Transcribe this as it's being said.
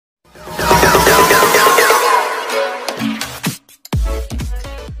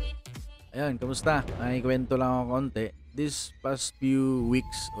Ayun, kamusta? Ay, kwento lang ako konti. This past few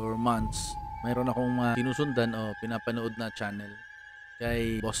weeks or months, mayroon akong sinusundan o pinapanood na channel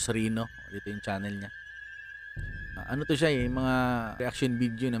kay Boss Rino. Dito yung channel niya. Ano to siya mga reaction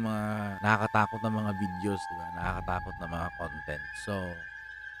video ng mga nakakatakot na mga videos, diba? Nakakatakot na mga content. So,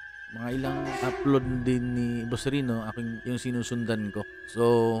 mga ilang upload din ni Boss Rino, yung sinusundan ko. So,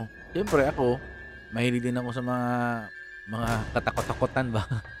 siyempre ako, mahilig din ako sa mga katakot-takotan ba?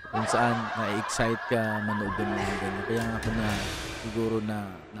 Kung saan na-excite ka manood ng mga ganyan. Kaya ako siguro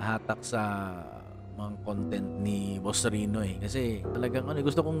nahatak sa mga content ni Boss Rino Kasi talagang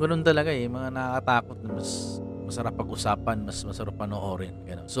gusto kong ganun talaga mga nakakatakot na mas masarap pag-usapan, mas masarap panoorin.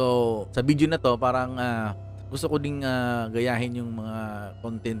 Ganun. So, sa video na to, parang gusto ko ding gayahin yung mga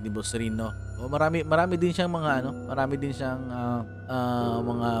content ni Boss Rino. Marami din siyang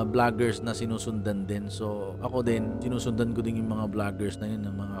mga vloggers na sinusundan din. So, ako din, sinusundan ko din yung mga vloggers na yun,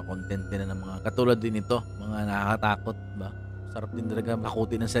 ng mga content nila, ng mga katulad din ito, mga nakakatakot ba? Sarap din talaga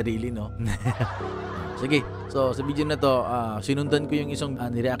makuti ng sarili, no? Sige, so sa video na to, sinundan ko yung isang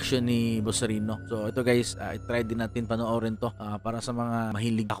reaction ni Boss Rino. So, ito guys, i-try din natin panoorin to para sa mga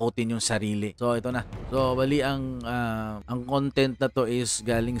mahilig takutin yung sarili. So, ito na. So, bali ang content na to is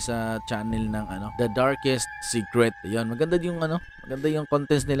galing sa channel ng The Darkest Secret. Ayun, maganda yung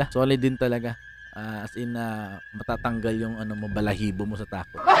contents nila. Solid din talaga. As in, matatanggal yung mabalahibo mo sa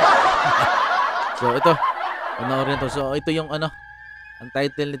takot. So, ito. Panoorin to. So, ito yung ang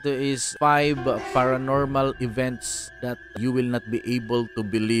title nito is 5 Paranormal Events that you will not be able to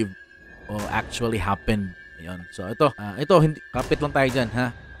believe or actually happened. Ayun. So, ito hindi, kapit lang tayo dyan,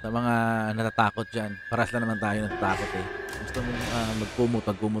 ha? Sa mga natatakot dyan. Paras lang naman tayo natatakot Gusto mong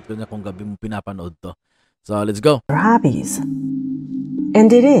magkumot ka na kung gabi mo pinapanood to. So, let's go. Hobbies.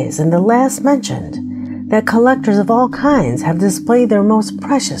 And it is in the last mentioned that collectors of all kinds have displayed their most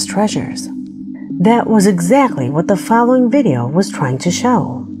precious treasures. That was exactly what the following video was trying to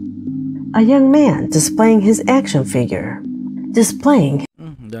show. A young man displaying his action figure.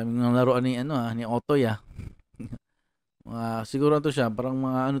 Daming ng laruan ni ni Otoy siguro to siya, parang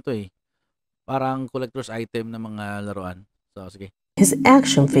mga parang collector's item na mga laruan. So, sige. His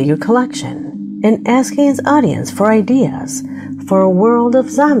action figure collection and asking his audience for ideas for a world of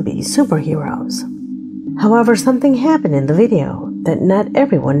zombie superheroes. However, something happened in the video that not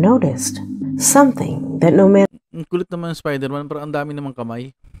everyone noticed. Something that no matter kulit naman Spider-Man, parang ang dami namang kamay.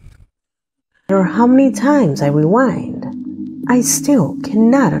 How many times I rewind, I still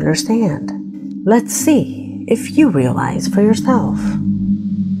cannot understand. Let's see if you realize for yourself.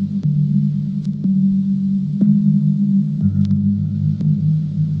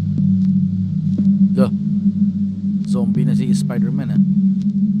 Go. Zombie na si Spider-Man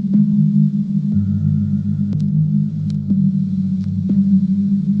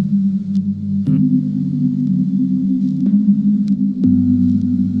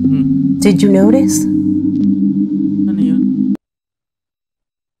Did you notice? Ano yun?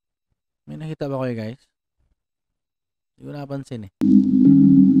 May nakita ba kayo guys? Hindi ko napansin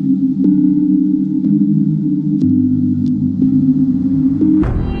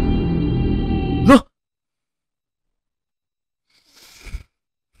Loh!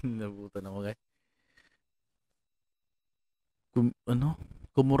 Nabutan ako guys.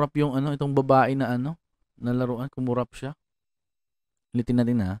 Kumurap yung itong babae na na laruan, kumurap siya. Ulitin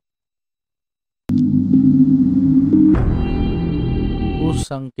natin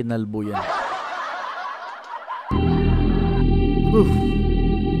Pusang kinalbo yan.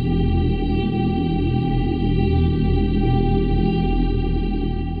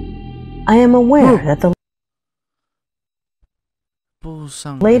 I am aware that the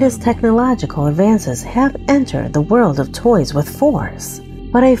latest kinalbo. Technological advances have entered the world of toys with force,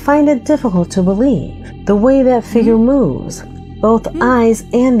 but I find it difficult to believe the way that figure moves. Both eyes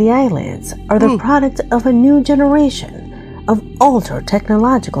and the eyelids are the product of a new generation of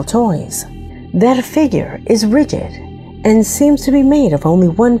ultra-technological toys. That figure is rigid and seems to be made of only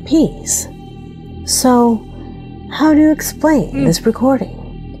one piece. So, how do you explain this recording?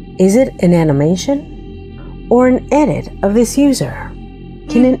 Is it an animation? Or an edit of this user?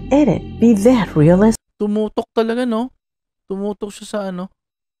 Can an edit be that realistic? Tumutok talaga, no? Tumutok siya sa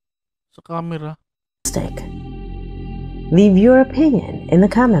sa camera. Leave your opinion in the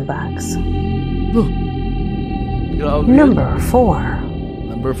comment box. Number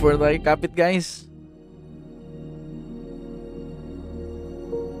 4. Number 4 tayo. Kapit guys.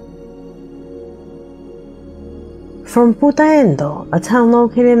 From Putaendo, a town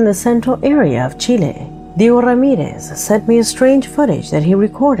located in the central area of Chile, Diego Ramirez sent me a strange footage that he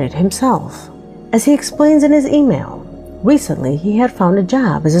recorded himself. As he explains in his email, Recently, he had found a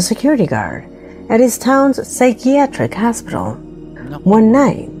job as a security guard at his town's psychiatric hospital. Naku. One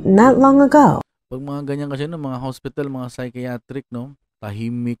night, not long ago, Pag mga ganyan kasi no, mga hospital, mga psychiatric, no?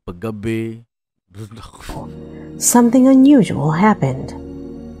 Tahimik, paggabi. something unusual happened.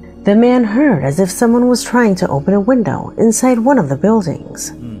 The man heard as if someone was trying to open a window inside one of the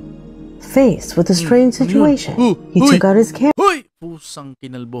buildings. Faced with a strange situation, he took out his camera. Hoy! Pusang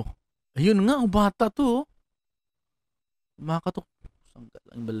kinalbo. Ayun nga, bata to. Makatok. Pusang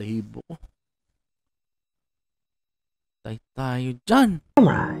galang balahibo ko. Tayo dyan.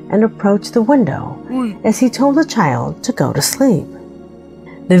 And approached the window Uy. as he told the child to go to sleep.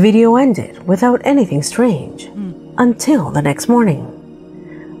 The video ended without anything strange until the next morning.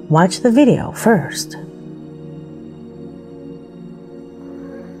 Watch the video first.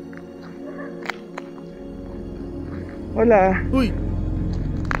 Hola, Uy!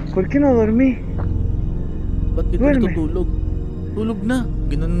 ¿por qué no dormí? Ba't di ka Duerme. natutulog? Tulog na.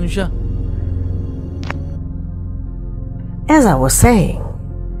 Ginanon siya. As I was saying,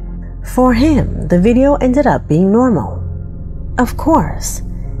 for him, the video ended up being normal. Of course,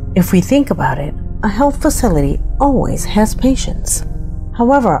 if we think about it, a health facility always has patients.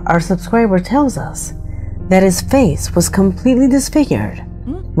 However, our subscriber tells us that his face was completely disfigured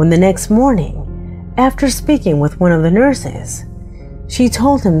when the next morning, after speaking with one of the nurses, she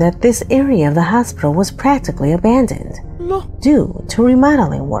told him that this area of the hospital was practically abandoned due to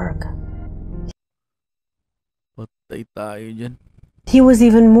remodeling work. Patay tayo dyan. He was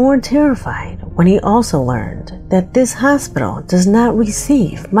even more terrified when he also learned that this hospital does not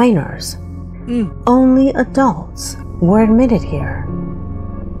receive minors. Only adults were admitted here.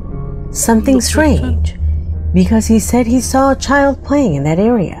 Something strange, because he said he saw a child playing in that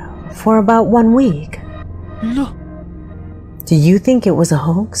area for about 1 week. Lo! Do you think it was a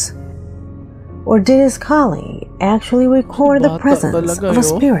hoax? Or did his colleague actually record the Bata presence talaga, of a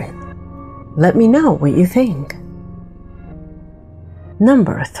yo. spirit? Let me know what you think.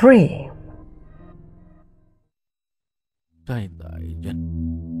 Number 3. Tayo dyan.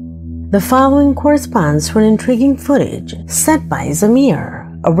 The following corresponds to an intriguing footage sent by Zamir,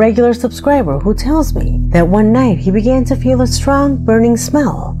 a regular subscriber who tells me that one night he began to feel a strong burning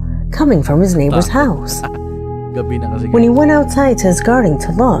smell coming from his neighbor's house. Gabi na kasi. When he went outside to his garden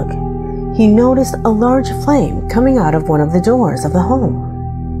to look, he noticed a large flame coming out of one of the doors of the home.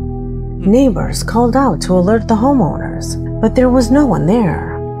 Neighbors called out to alert the homeowners, but there was no one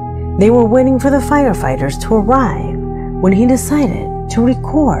there. They were waiting for the firefighters to arrive when he decided to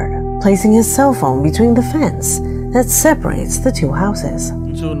record, placing his cell phone between the fence that separates the two houses.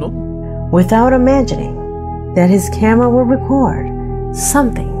 Sunog? Without imagining that his camera will record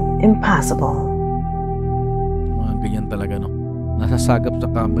something impossible. Mga ganyan talaga, no? Nasasagap sa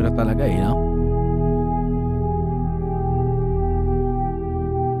camera talaga, eh, no?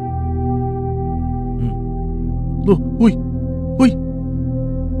 Uy! Uy!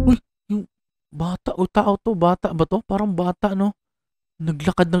 Uy! Yung bata o tao to? Bata ba to? Parang bata, no?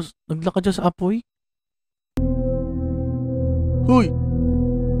 Naglakad siya sa apoy. Uy!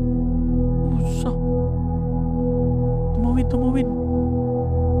 Pusa! Tumawid!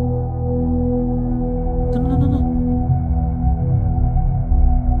 No.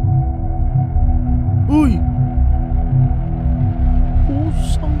 Uy!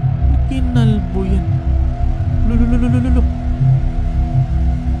 Pusang kinalbo yan. Lulululululu.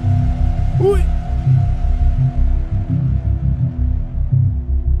 Uy!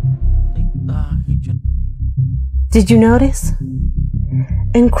 Tay tayo dyan. Did you notice?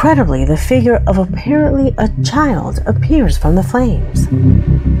 Incredibly, the figure of apparently a child appears from the flames.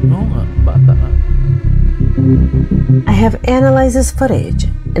 No nga, bata nga. I have analyzed this footage,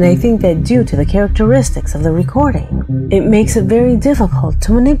 and I think that due to the characteristics of the recording, it makes it very difficult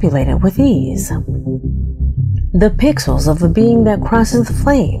to manipulate it with ease. The pixels of the being that crosses the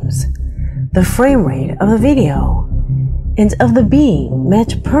flames, the frame rate of the video, and of the being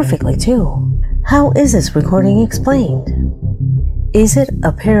match perfectly too. How is this recording explained? Is it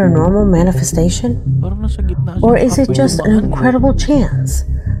a paranormal manifestation? Parang nasa gitna siya Or ng is it apoy just an dumaan. incredible chance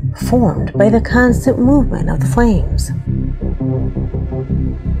formed by the constant movement of the flames?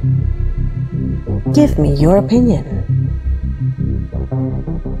 Give me your opinion.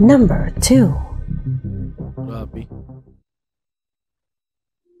 Number 2. Grabe.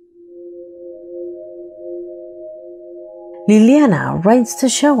 Liliana writes to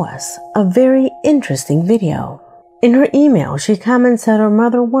show us a very interesting video. In her email, she comments that her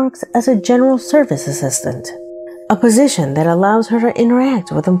mother works as a general service assistant, a position that allows her to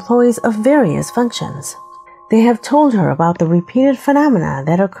interact with employees of various functions. They have told her about the repeated phenomena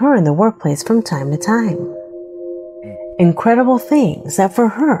that occur in the workplace from time to time. incredible things that for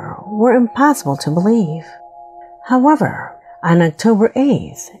her were impossible to believe. However, on October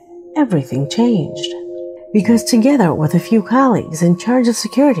 8th, everything changed. Because together with a few colleagues in charge of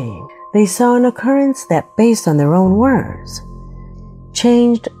security, they saw an occurrence that, based on their own words,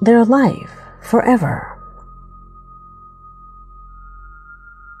 changed their life forever.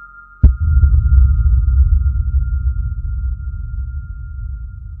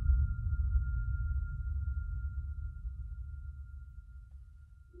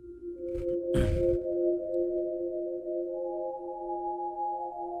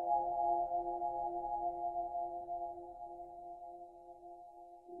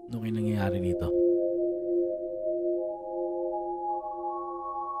 Ano kaya nangyayari dito?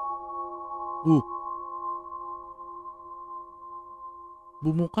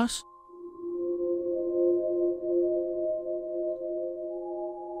 Bumukas?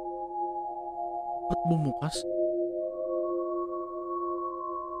 Ba't bumukas?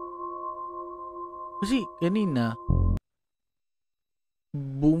 Kasi kanina,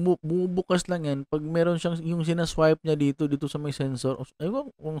 bumubukas lang yan pag meron siyang yung sinaswipe niya dito sa may sensor. Ayun,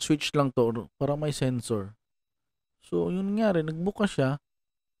 kung switch lang to, para may sensor. So, yun nangyari, nagbukas siya.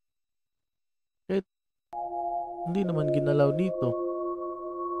 Kahit hindi naman ginalaw dito.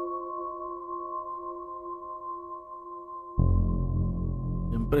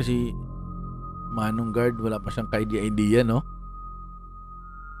 Siyempre si Manong Guard, wala pa siyang idea, no?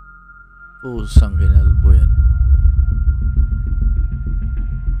 Pusang kinalbo yan.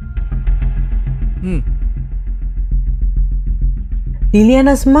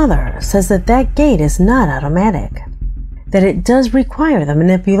 Liliana's mother says that gate is not automatic, that it does require the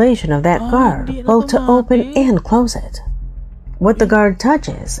manipulation of that guard both to open and close it. What the guard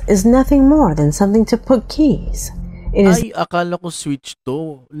touches is nothing more than something to put keys. It is akala ko switch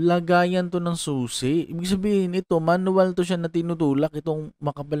to. Lagayan to ng susi. Ibig sabihin ito, manual to siya na tinutulak itong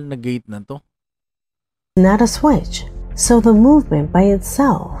makapal na gate na to. Not a switch, so the movement by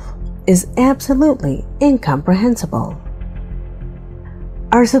itself is absolutely incomprehensible.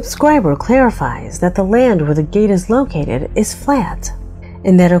 Our subscriber clarifies that the land where the gate is located is flat,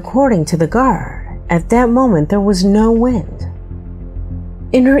 and that according to the guard, at that moment there was no wind.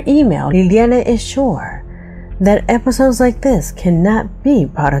 In her email, Liliana is sure that episodes like this cannot be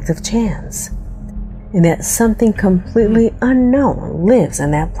product of chance, and that something completely unknown lives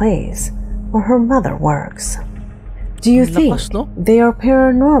in that place where her mother works. Do you think they are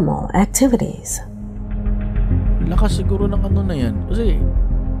paranormal activities? Lakas siguro ng ano na yan. Kasi,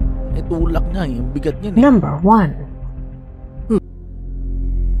 tulak niya, yung bigat niya. Number 1.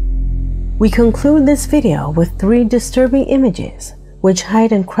 We conclude this video with 3 disturbing images which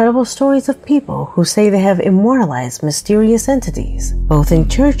hide incredible stories of people who say they have immortalized mysterious entities, both in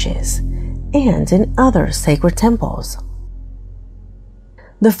churches and in other sacred temples.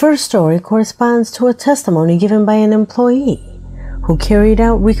 The first story corresponds to a testimony given by an employee who carried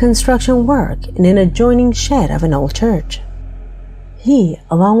out reconstruction work in an adjoining shed of an old church. He,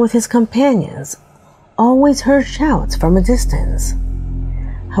 along with his companions, always heard shouts from a distance.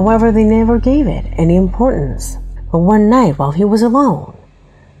 However, they never gave it any importance. But one night while he was alone,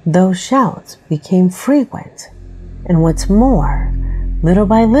 those shouts became frequent, and what's more, little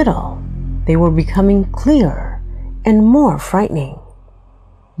by little, they were becoming clearer and more frightening.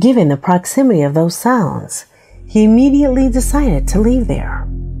 Given the proximity of those sounds, he immediately decided to leave there,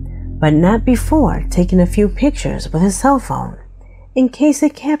 but not before taking a few pictures with his cell phone, in case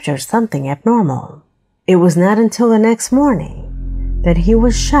it captured something abnormal. It was not until the next morning that he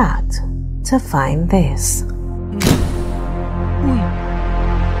was shocked to find this.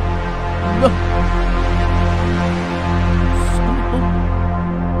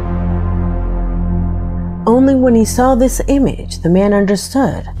 Only when he saw this image, the man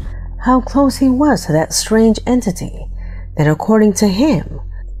understood how close he was to that strange entity that, according to him,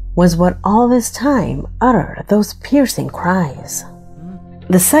 was what all this time uttered those piercing cries.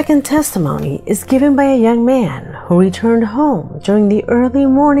 The second testimony is given by a young man who returned home during the early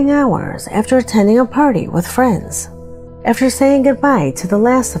morning hours after attending a party with friends. After saying goodbye to the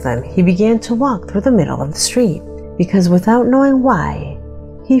last of them, he began to walk through the middle of the street because, without knowing why,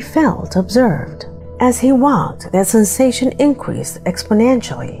 he felt observed. As he walked, that sensation increased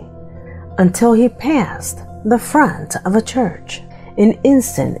exponentially until he passed the front of a church, an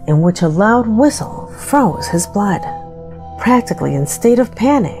instant in which a loud whistle froze his blood. Practically in state of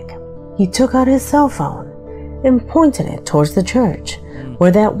panic, he took out his cell phone and pointed it towards the church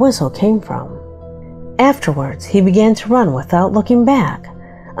where that whistle came from. Afterwards, he began to run without looking back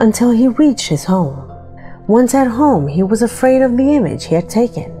until he reached his home. Once at home, he was afraid of the image he had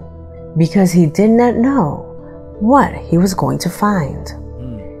taken because he did not know what he was going to find.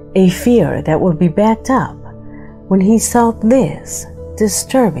 A fear that would be backed up when he saw this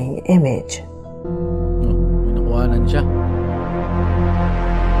disturbing image. Oh, may nakuhanan siya.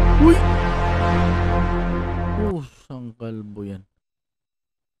 Uy! Oh, sang kalbo yan.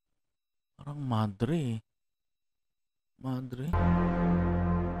 Parang madre eh. Madre.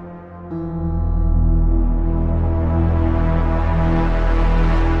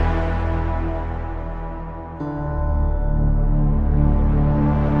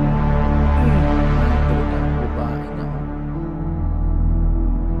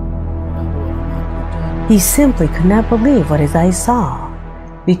 He simply could not believe what his eyes saw,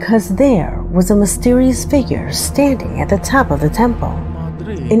 because there was a mysterious figure standing at the top of the temple.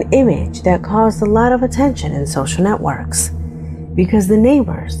 An image that caused a lot of attention in social networks, because the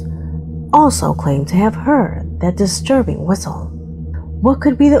neighbors also claimed to have heard that disturbing whistle. What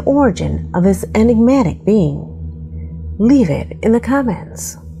could be the origin of this enigmatic being? Leave it in the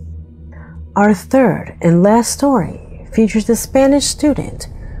comments. Our third and last story features a Spanish student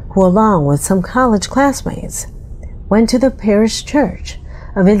who, along with some college classmates, went to the parish church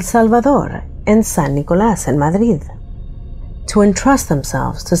of El Salvador and San Nicolás in Madrid to entrust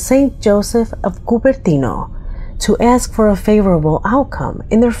themselves to Saint Joseph of Cupertino to ask for a favorable outcome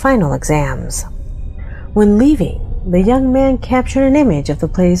in their final exams. When leaving, the young man captured an image of the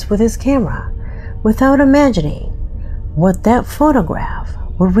place with his camera without imagining what that photograph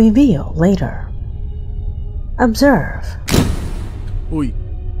would reveal later. Observe. Uy.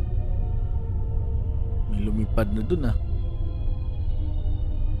 May lumipad na dun ah.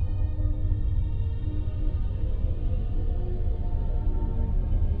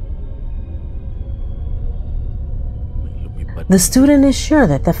 The student is sure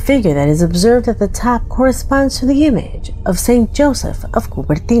that the figure that is observed at the top corresponds to the image of Saint Joseph of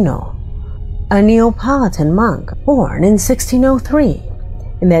Cupertino, a Neapolitan monk born in 1603,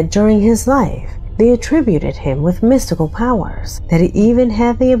 and that during his life they attributed him with mystical powers, that he even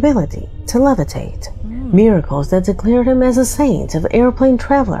had the ability to levitate, miracles that declared him as a saint of airplane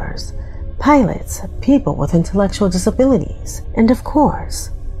travelers, pilots, people with intellectual disabilities, and of course,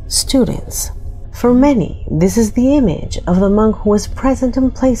 students. For many, this is the image of the monk who is present in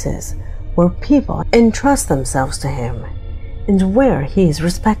places where people entrust themselves to him and where he is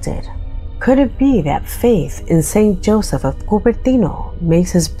respected. Could it be that faith in Saint Joseph of Cupertino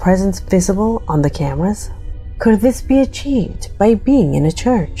makes his presence visible on the cameras? Could this be achieved by being in a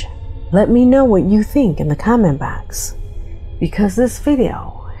church? Let me know what you think in the comment box, because this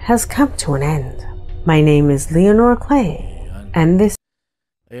video has come to an end. My name is Leonor Clay, and this.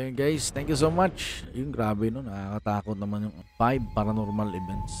 Ayun guys, thank you so much. Yung grabe no, nakakatakot naman yung 5 paranormal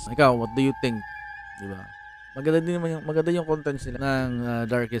events. Ikaw, what do you think? Diba? Maganda yung contents nila ng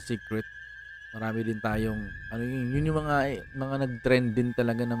Darkest Secret. Marami din tayong yun yung mga nag-trend din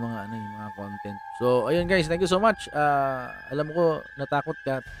talaga ng mga yung mga content. So, ayun guys, thank you so much. Alam ko natakot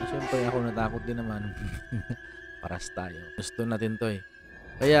ka. Siyempre ako natakot din naman. Paras tayo. Gusto natin 'to eh.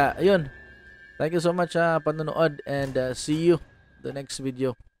 Kaya ayun. Thank you so much sa panonood, and see you the next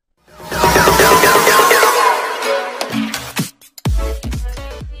video.